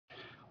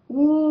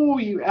Ooh,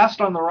 you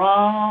asked on the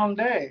wrong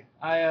day.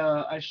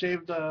 I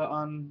shaved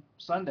on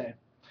Sunday.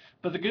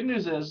 But the good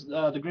news is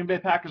the Green Bay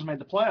Packers made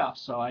the playoffs,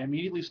 so I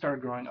immediately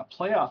started growing a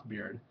playoff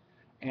beard.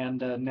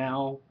 And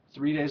now,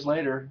 3 days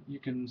later, you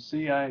can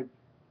see I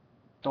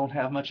don't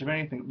have much of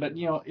anything. But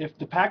if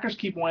the Packers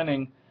keep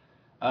winning,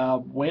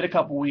 wait a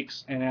couple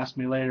weeks and ask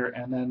me later,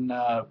 and then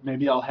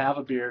maybe I'll have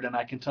a beard and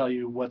I can tell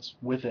you what's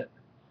with it.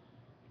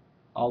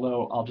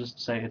 Although I'll just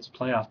say it's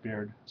playoff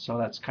beard, so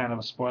that's kind of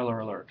a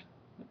spoiler alert.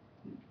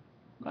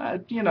 Uh,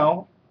 you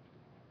know,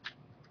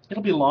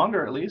 it'll be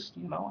longer at least.